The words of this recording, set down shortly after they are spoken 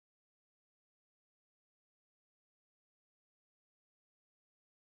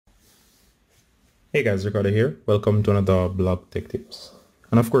Hey guys, Ricardo here. Welcome to another blog tech tips.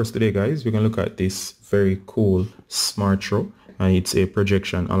 And of course today guys, we're going to look at this very cool Smartro, and it's a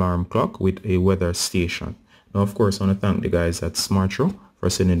projection alarm clock with a weather station. Now of course I want to thank the guys at Smartro for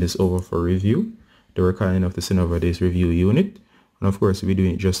sending this over for review. They were kind enough to send over this review unit. And of course we're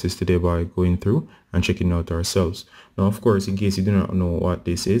doing it justice today by going through and checking it out ourselves. Now of course, in case you do not know what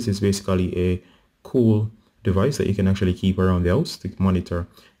this is, it's basically a cool device that you can actually keep around the house to monitor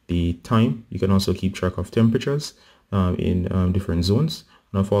the time. You can also keep track of temperatures in different zones.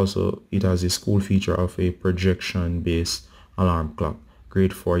 And also it has this cool feature of a projection based alarm clock,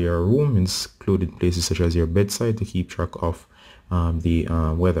 great for your room, including places such as your bedside to keep track of the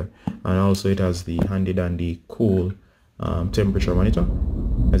weather. And also it has the handy dandy cool temperature monitor,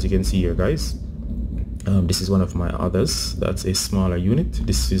 as you can see here guys. This is one of my others. That's a smaller unit.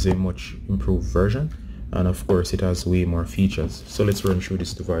 This is a much improved version, and of course it has way more features. So let's run through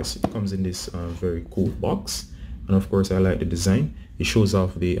this device. It comes in this very cool box, and of course I like the design. It shows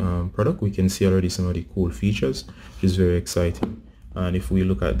off the product. We can see already some of the cool features, which is very exciting. And if we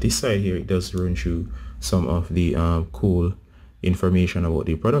look at this side here, it does run through some of the cool information about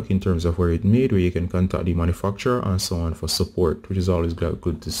the product in terms of where it's made, where you can contact the manufacturer and so on for support, which is always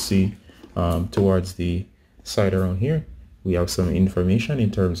good to see. Towards the side around here, we have some information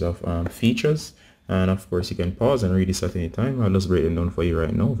in terms of features, and of course you can pause and read this at any time. I'll just break them down for you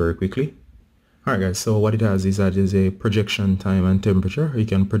right now very quickly. Alright guys, so what it has is that is a projection time and temperature. You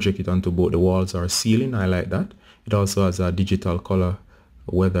can project it onto both the walls or ceiling. I like that. It also has a digital color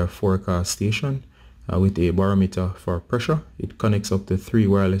weather forecast station with a barometer for pressure. It connects up to 3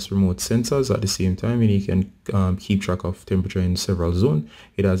 wireless remote sensors at the same time, and you can keep track of temperature in several zones.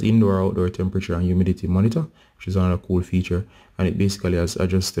 It has indoor outdoor temperature and humidity monitor, which is another cool feature, and it basically has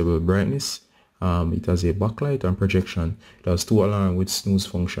adjustable brightness. It has a backlight and projection. It has 2 alarm with snooze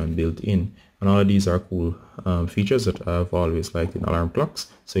function built in, and all of these are cool features that I've always liked in alarm clocks.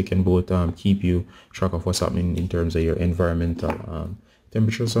 So it can both keep you track of what's happening in terms of your environmental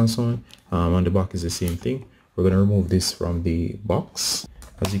temperatures and so on. On the back is the same thing. We're going to remove this from the box.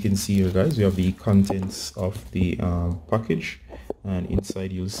 As you can see here guys, we have the contents of the package, and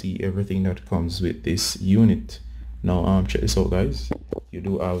inside you'll see everything that comes with this unit. Now check this out guys. You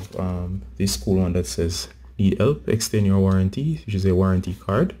do have this cool one that says need help, extend your warranty, which is a warranty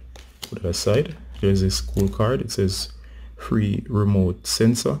card. Put it aside. There's this cool card. It says free remote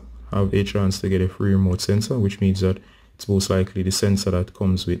sensor. Have a chance to get a free remote sensor, which means that it's most likely the sensor that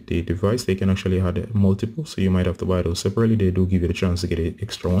comes with the device. They can actually add multiple, so you might have to buy those separately. They do give you the chance to get an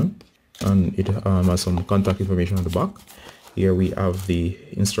extra one, and it has some contact information on the back. Here we have the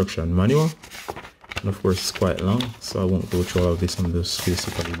instruction manual, and of course it's quite long, so I won't go through all of this. I'm just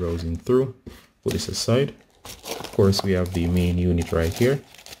basically browsing through. Put this aside. Of course we have the main unit right here.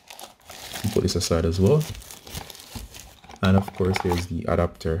 Put this aside as well, and of course there's the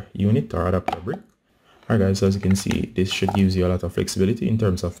adapter unit or adapter brick. Alright guys, so as you can see, this should give you a lot of flexibility in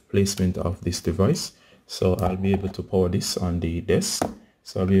terms of placement of this device. So I'll be able to power this on the desk,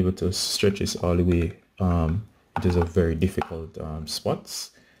 so I'll be able to stretch this all the way. It is a very difficult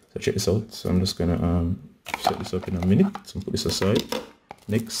spots. So check this out. So I'm just gonna set this up in a minute. So put this aside.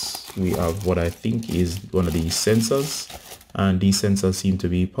 Next we have what I think is one of the sensors, and these sensors seem to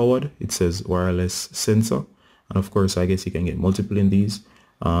be powered. It says wireless sensor, and of course I guess you can get multiple in these.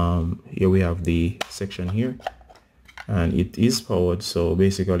 Here we have the section here, and it is powered. So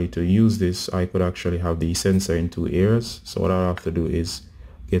basically to use this, I could actually have the sensor in 2 areas. So what I have to do is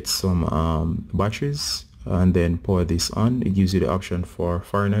get some batteries and then power this on. It gives you the option for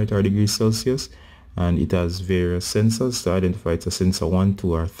Fahrenheit or degrees Celsius, and it has various sensors to identify it's a sensor 1,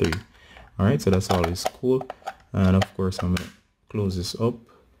 2 or 3. Alright, so that's always cool. And of course I'm gonna close this up.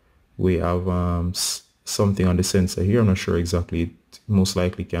 We have something on the sensor here. I'm not sure exactly. It most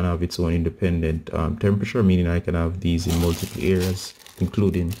likely can have its own independent temperature, meaning I can have these in multiple areas,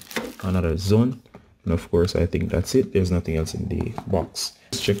 including another zone. And of course I think that's it. There's nothing else in the box.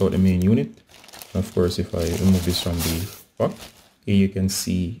 Let's check out the main unit. Of course, if I remove this from the box, here you can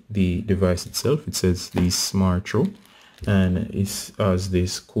see the device itself. It says the Smartro, and it has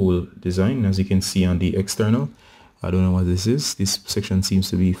this cool design, as you can see on the external. I don't know what this is. This section seems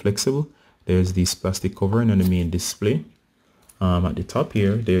to be flexible. There's this plastic covering on the main display. At the top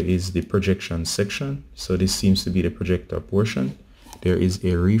here, there is the projection section. So this seems to be the projector portion. There is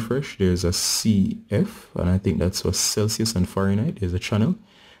a refresh. There's a CF, and I think that's for Celsius and Fahrenheit. There's a channel.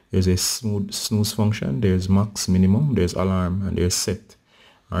 There's a snooze function. There's max, minimum. There's alarm, and there's set.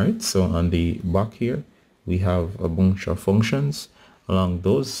 Alright, so on the back here, we have a bunch of functions along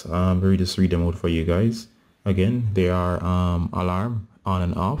those. Let me just read them out for you guys. Again, they are alarm, on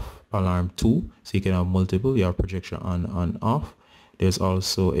and off, alarm 2, so you can have multiple. You have projection on and off. There's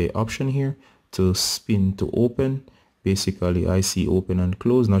also a option here to spin to open. Basically I see open and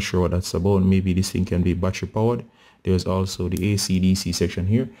close, not sure what that's about. Maybe this thing can be battery powered. There's also the AC DC section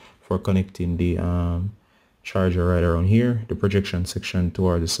here for connecting the charger right around here, the projection section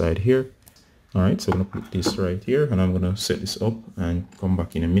toward the side here. Alright, so I'm gonna put this right here and I'm gonna set this up and come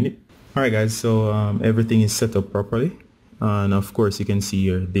back in a minute. Alright guys, so everything is set up properly, and of course you can see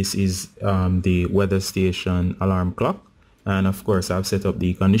here this is the weather station alarm clock, and of course I've set up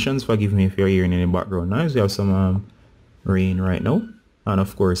the conditions. Forgive me if you're hearing any background noise. We have some rain right now, and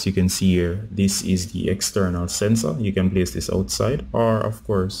of course you can see here this is the external sensor. You can place this outside, or of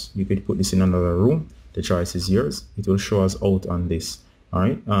course you could put this in another room. The choice is yours. It will show us out on this.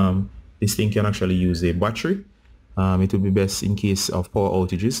 Alright, this thing can actually use a battery. It would be best in case of power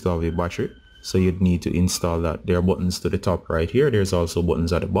outages to have a battery, so you'd need to install that. There are buttons to the top right here. There's also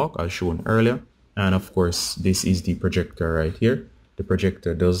buttons at the back as shown earlier, and of course this is the projector right here. The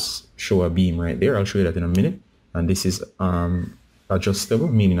projector does show a beam right there. I'll show you that in a minute. And this is adjustable,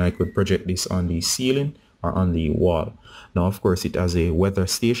 meaning I could project this on the ceiling or on the wall. Now of course it has a weather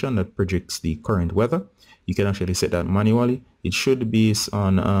station that projects the current weather. You can actually set that manually. It should, based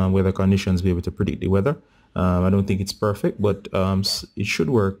on weather conditions, be able to predict the weather. I don't think it's perfect, but it should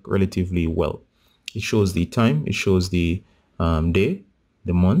work relatively well. It shows the time, it shows the day,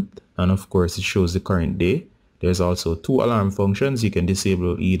 the month, and of course it shows the current day. There's also 2 alarm functions. You can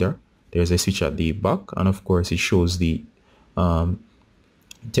disable either. There's a switch at the back, and of course it shows the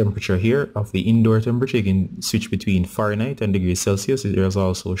temperature here of the indoor temperature. You can switch between Fahrenheit and degrees Celsius. It is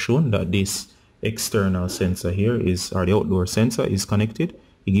also shown that this external sensor here is, or the outdoor sensor is connected.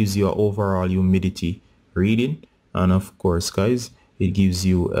 It gives you an overall humidity reading, and of course guys it gives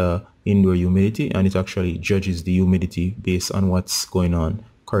you indoor humidity, and it actually judges the humidity based on what's going on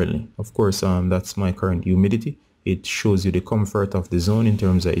currently. Of course that's my current humidity. It shows you the comfort of the zone in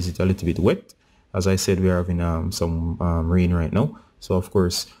terms of, is it a little bit wet. As I said, we're having some rain right now, so of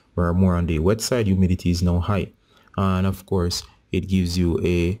course we're more on the wet side. Humidity is now high, and of course it gives you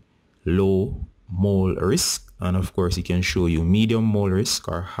a low mole risk, and of course it can show you medium mole risk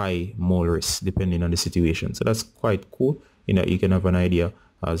or high mole risk depending on the situation. So that's quite cool, in that you can have an idea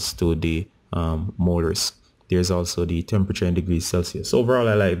as to the mole risk. There's also the temperature in degrees Celsius. Overall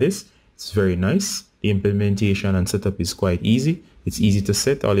I like this. It's very nice. The implementation and setup is quite easy. It's easy to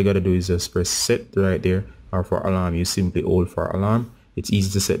set. All you gotta do is just press set right there, or for alarm you simply hold for alarm. It's easy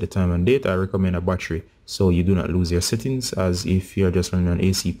to set the time and date. I recommend a battery so you do not lose your settings, as if you're just running on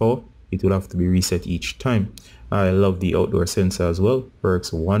AC power it will have to be reset each time. I love the outdoor sensor as well,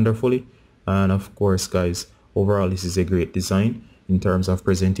 works wonderfully. And of course guys, overall this is a great design in terms of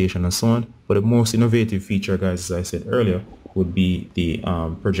presentation and so on. But the most innovative feature guys, as I said earlier, would be the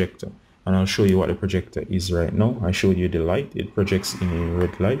projector. And I'll show you what the projector is right now. I showed you the light. It projects in a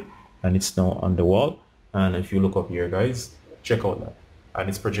red light, and it's now on the wall. And if you look up here guys, check out that, and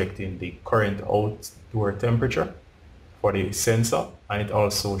it's projecting the current outdoor temperature for the sensor, and it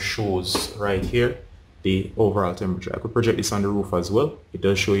also shows right here the overall temperature. I could project this on the roof as well. It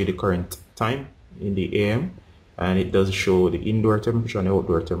does show you the current time in the AM, and it does show the indoor temperature and the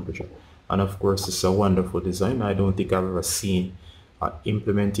outdoor temperature. And of course it's a wonderful design. I don't think I've ever seen an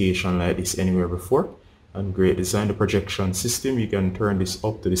implementation like this anywhere before, and great design. The projection system, you can turn this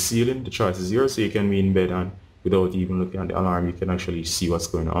up to the ceiling. The choice is yours, so you can be in bed and without even looking at the alarm you can actually see what's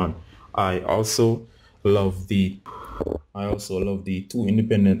going on. I also love the 2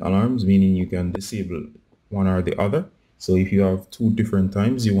 independent alarms, meaning you can disable one or the other. So if you have 2 different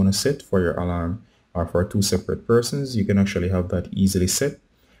times you want to set for your alarm, or for 2 separate persons, you can actually have that easily set,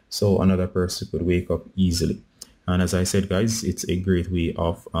 so another person could wake up easily. And as I said guys, it's a great way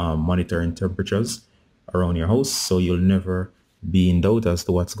of monitoring temperatures around your house, so you'll never be in doubt as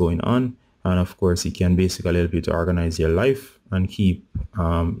to what's going on. And of course it can basically help you to organize your life and keep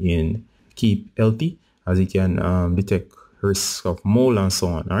healthy, as it can detect risks of mold and so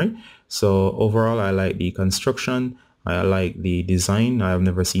on. All right, so overall I like the construction, I like the design. I have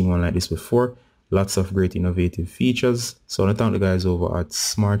never seen one like this before. Lots of great innovative features. So I want to thank the guys over at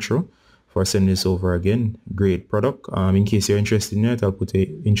Smartro for sending this over again. Great product. In case you're interested in it,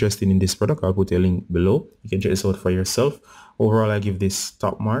 interested in this product, I'll put a link below. You can check this out for yourself. Overall, I give this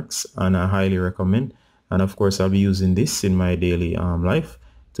top marks and I highly recommend. And of course, I'll be using this in my daily life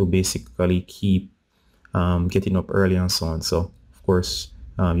to basically keep getting up early and so on. So of course,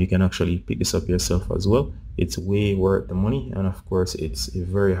 you can actually pick this up yourself as well. It's way worth the money, and of course, it's a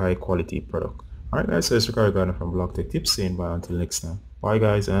very high quality product. Alright guys, so it's Ricardo Gardner from Blog Tech Tips, saying bye until next time. Bye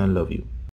guys, and love you.